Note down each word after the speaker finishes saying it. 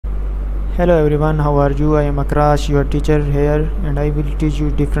Hello everyone, how are you? I am Akrash, your teacher here, and I will teach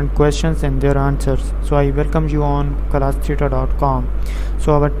you different questions and their answers. So I welcome you on classtheta.com.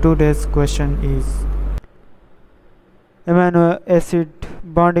 So our today's question is amino acid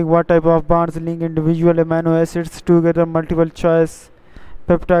bonding. What type of bonds link individual amino acids together? Multiple choice.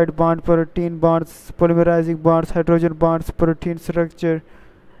 Peptide bond, protein bonds, polymerizing bonds, hydrogen bonds, protein structure.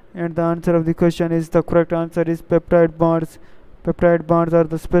 And the answer of the question is, the correct answer is peptide bonds. Peptide bonds are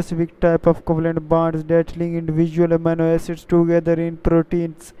the specific type of covalent bonds that link individual amino acids together in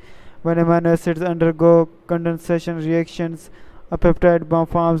proteins. When amino acids undergo condensation reactions, a peptide bond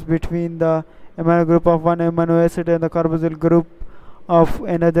forms between the amino group of one amino acid and the carboxyl group of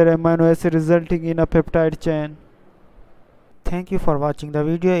another amino acid, resulting in a peptide chain. Thank you for watching the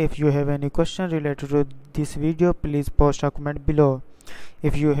video. If you have any question related to this video, please post a comment below.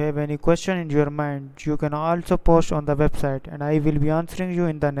 If you have any question in your mind, you can also post on the website and I will be answering you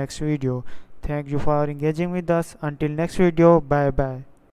in the next video. Thank you for engaging with us. Until next video, bye bye.